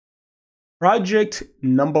Project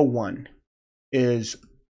number one is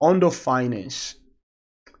Ondo Finance.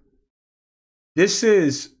 This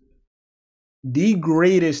is the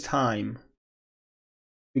greatest time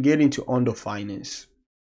to get into Ondo Finance.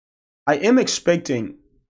 I am expecting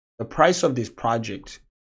the price of this project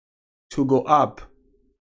to go up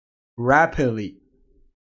rapidly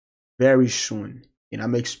very soon. And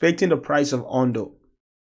I'm expecting the price of Ondo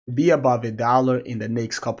to be above $1 in the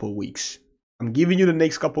next couple of weeks. I'm giving you the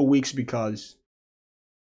next couple of weeks because,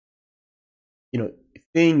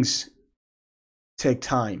 things take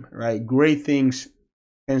time, right? Great things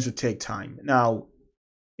tends to take time. Now,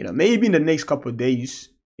 maybe in the next couple of days,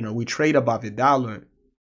 we trade above $1,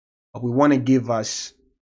 but we want to give us,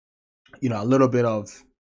 a little bit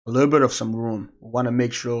of some room. We want to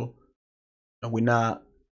make sure that we're not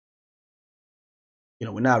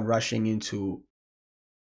rushing into,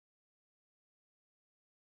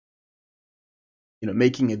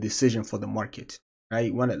 making a decision for the market, right?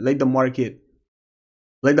 You want to let the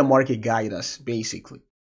market guide us, basically.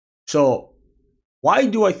 So why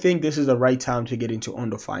do I think this is the right time to get into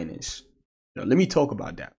Ondo Finance? Let me talk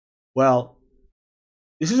about that. Well,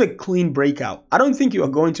 this is a clean breakout. I don't think you are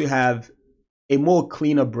going to have a more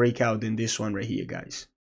cleaner breakout than this one right here, guys.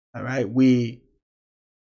 All right, we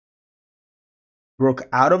broke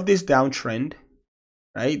out of this downtrend,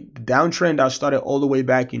 right? The downtrend that started all the way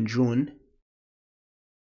back in June.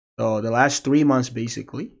 So the last 3 months,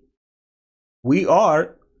 basically, we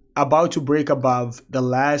are about to break above the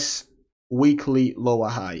last weekly lower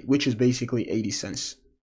high, which is basically 80 cents.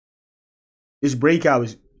 This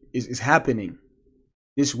breakout is happening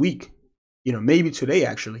this week, maybe today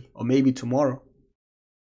actually, or maybe tomorrow.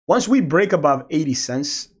 Once we break above 80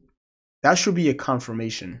 cents, that should be a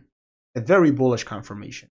confirmation, a very bullish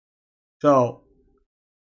confirmation. So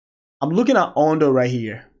I'm looking at Ondo right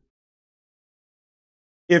here.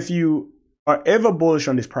 If you are ever bullish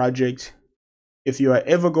on this project, if you are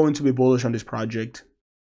ever going to be bullish on this project,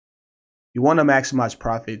 you want to maximize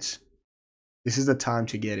profits, this is the time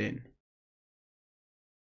to get in.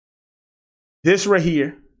 This right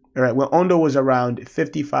here, all right, when Ondo was around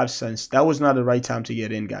 55 cents, that was not the right time to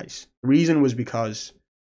get in, guys. The reason was because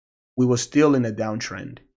we were still in a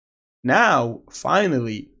downtrend. Now,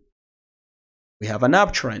 finally, we have an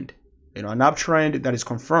uptrend, an uptrend that is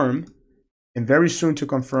confirmed, and very soon to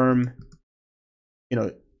confirm,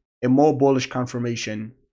 a more bullish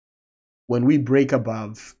confirmation when we break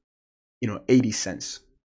above, 80 cents.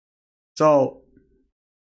 So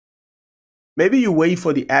maybe you wait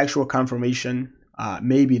for the actual confirmation,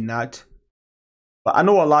 maybe not. But I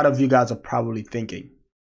know a lot of you guys are probably thinking,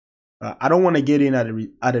 I don't want to get in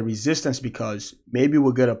at a resistance because maybe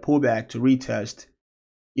we'll get a pullback to retest,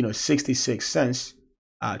 66 cents.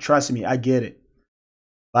 Trust me, I get it.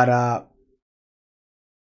 But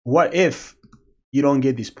what if you don't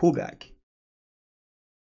get this pullback?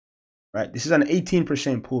 Right? This is an 18%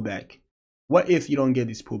 pullback. What if you don't get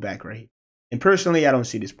this pullback right here? And personally, I don't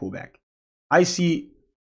see this pullback. I see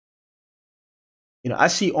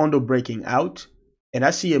Ondo breaking out, and I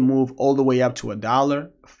see a move all the way up to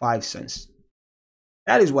 $1.05.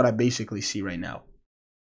 That is what I basically see right now.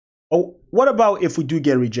 Oh, what about if we do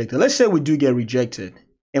get rejected? Let's say we do get rejected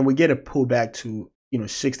and we get a pullback to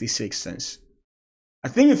 66 cents. I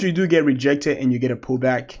think if you do get rejected and you get a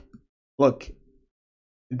pullback, look,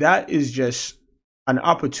 that is just an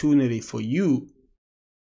opportunity for you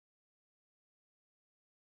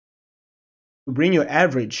to bring your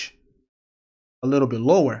average a little bit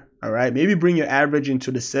lower. All right, maybe bring your average into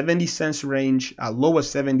the 70 cents range, lower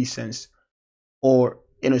 70 cents, or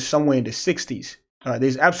somewhere in the 60s.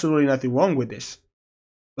 There's absolutely nothing wrong with this.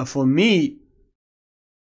 But for me,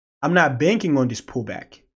 I'm not banking on this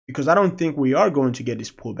pullback because I don't think we are going to get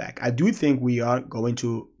this pullback. I do think we are going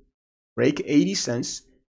to break 80 cents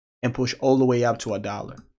and push all the way up to $1.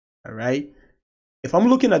 All right. If I'm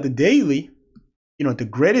looking at the daily, the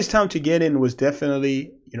greatest time to get in was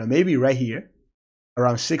definitely, maybe right here,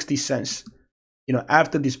 around 60 cents.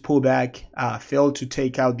 After this pullback failed to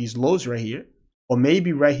take out these lows right here, or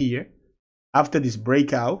maybe right here, after this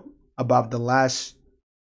breakout above the last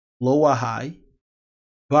lower high.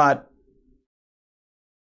 But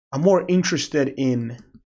I'm more interested in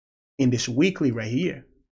this weekly right here.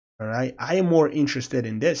 All right. I am more interested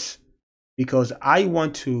in this because I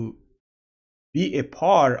want to be a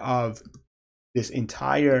part of this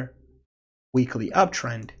entire weekly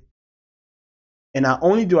uptrend. And not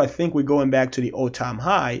only do I think we're going back to the all-time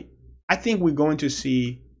high, I think we're going to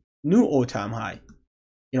see new all-time high.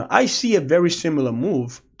 I see a very similar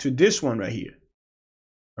move to this one right here.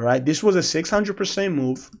 All right. This was a 600%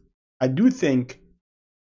 move. I do think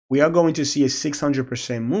we are going to see a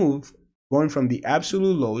 600% move going from the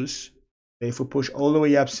absolute lows. If we push all the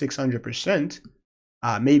way up 600%,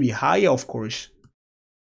 maybe higher, of course,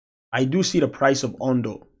 I do see the price of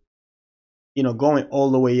Ondo, going all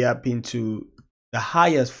the way up into the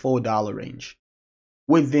highest $4 range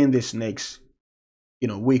within this next,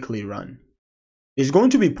 weekly run. There's going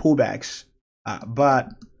to be pullbacks, but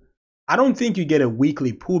I don't think you get a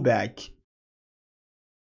weekly pullback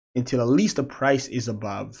until at least the price is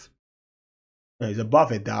above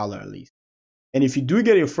 $1 at least. And if you do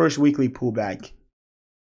get your first weekly pullback,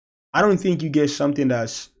 I don't think you get something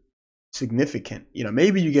that's significant.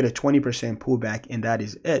 Maybe you get a 20% pullback and that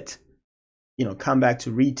is it. Come back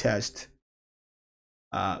to retest,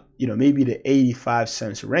 maybe the 85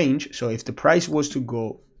 cents range. So if the price was to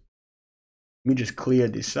go, let me just clear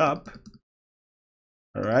this up.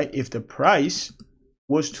 All right. If the price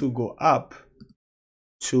was to go up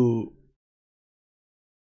to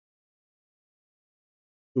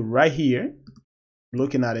right here,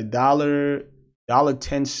 looking at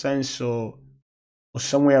 $1.10 or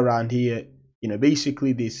somewhere around here,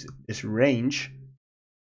 basically this range.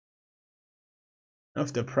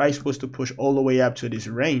 If the price was to push all the way up to this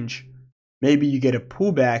range, maybe you get a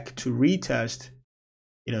pullback to retest,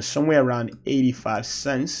 somewhere around 85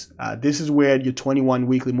 cents. This is where your 21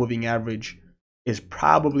 weekly moving average is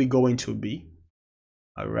probably going to be.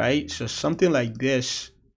 All right. So something like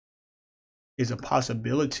this is a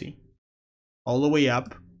possibility. All the way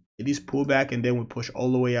up, it is pullback, and then we push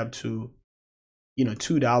all the way up to,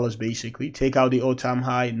 $2 basically. Take out the all-time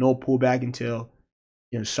high, no pullback until,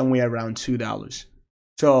 somewhere around $2.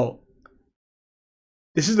 So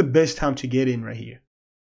this is the best time to get in right here.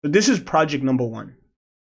 So this is project number one.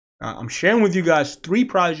 I'm sharing with you guys 3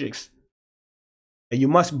 projects that you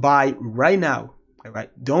must buy right now. All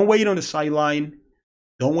right. Don't wait on the sideline.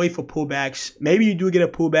 Don't wait for pullbacks. Maybe you do get a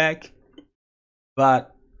pullback,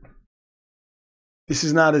 but this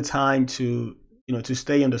is not the time to, to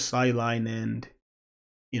stay on the sideline and,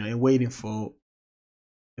 and waiting for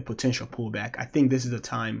a potential pullback. I think this is the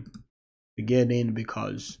time to get in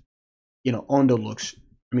because, Ondo looks,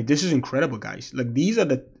 this is incredible, guys. Like, these are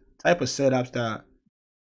the type of setups that,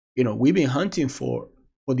 we've been hunting for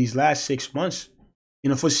these last 6 months.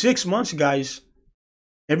 For 6 months, guys,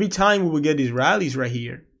 every time we would get these rallies right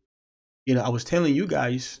here, I was telling you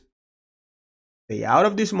guys, stay out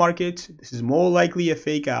of this market. This is more likely a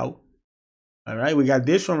fake out. All right, we got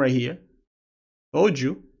this one right here. Told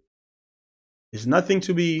you. There's nothing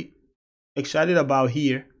to be excited about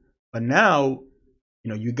here. But now,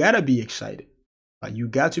 you got to be excited. You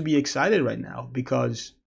got to be excited right now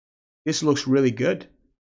because this looks really good.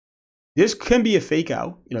 This can be a fake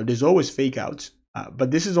out. There's always fake outs.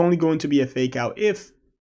 But this is only going to be a fake out if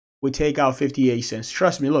we take out 58 cents.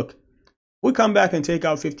 Trust me, look, we come back and take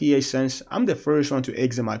out 58 cents. I'm the first one to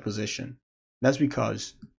exit my position. That's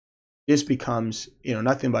because this becomes,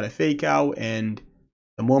 nothing but a fake out. And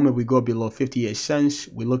the moment we go below 58 cents,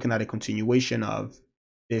 we're looking at a continuation of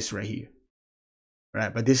this right here.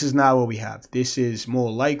 Right. But this is not what we have. This is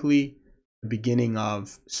more likely the beginning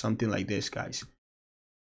of something like this, guys.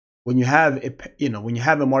 When you have when you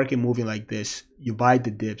have a market moving like this, you buy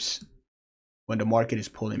the dips when the market is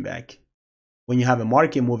pulling back. When you have a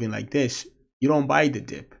market moving like this, you don't buy the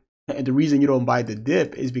dip. And the reason you don't buy the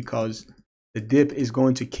dip is because the dip is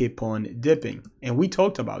going to keep on dipping. And we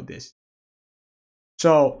talked about this.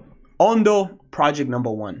 So, Ondo, project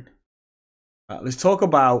number 1. Let's talk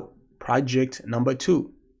about project number 2.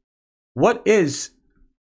 What is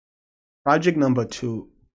project number 2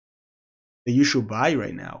 that you should buy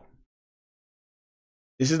right now?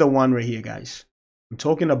 This is the one right here, guys. I'm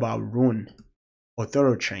talking about Rune or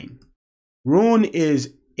Thorough Chain. Rune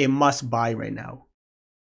is a must buy right now.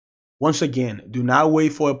 Once again, do not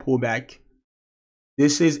wait for a pullback.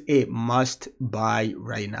 This is a must buy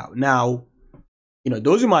right now. Now,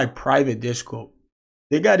 those are my private Discord.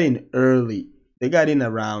 They got in early. They got in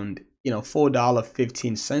around,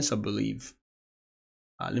 $4.15, I believe.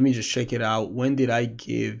 Let me just check it out. When did I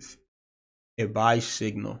give a buy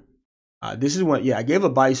signal? This is when, I gave a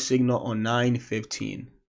buy signal on 9:15.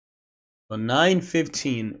 On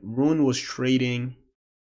 9:15, Rune was trading.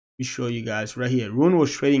 Let me show you guys right here. Rune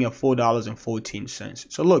was trading at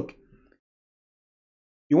 $4.14. So look,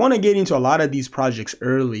 you want to get into a lot of these projects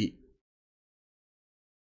early.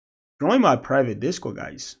 Join my private Discord,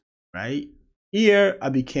 guys. Right here, I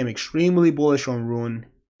became extremely bullish on Rune.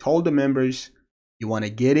 Told the members, you want to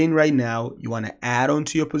get in right now. You want to add on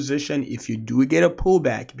to your position if you do get a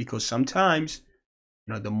pullback, because sometimes,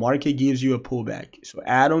 the market gives you a pullback. So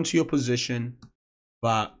add on to your position.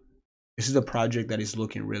 But this is a project that is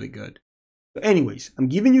looking really good. So anyways, I'm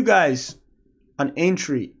giving you guys an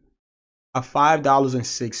entry at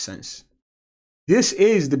 $5.06. This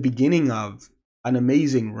is the beginning of an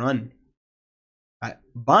amazing run.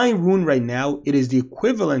 Buying Rune right now, it is the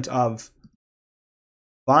equivalent of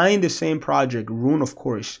buying the same project, Rune of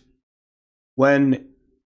course, when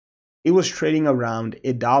it was trading around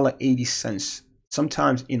 $1.80,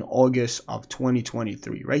 sometimes in August of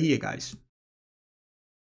 2023. Right here, guys.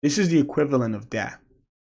 This is the equivalent of that.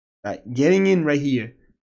 Right? Getting in right here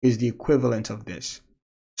is the equivalent of this.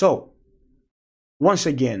 So, once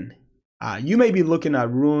again, you may be looking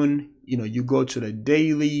at Rune, you go to the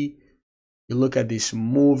daily, you look at this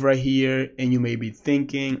move right here, and you may be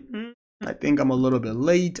thinking, I think I'm a little bit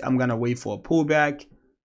late. I'm going to wait for a pullback.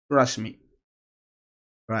 Trust me.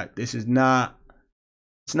 Right? This is not,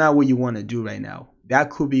 it's not what you want to do right now. That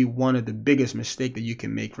could be one of the biggest mistakes that you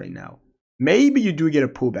can make right now. Maybe you do get a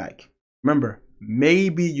pullback. Remember,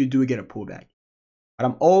 maybe you do get a pullback. But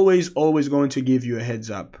I'm always going to give you a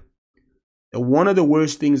heads up that one of the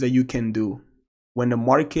worst things that you can do when the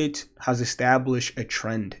market has established a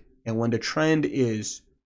trend, and when the trend is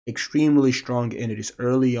extremely strong and it is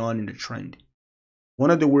early on in the trend,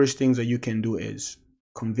 one of the worst things that you can do is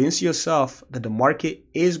convince yourself that the market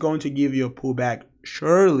is going to give you a pullback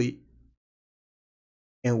surely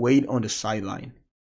and wait on the sideline.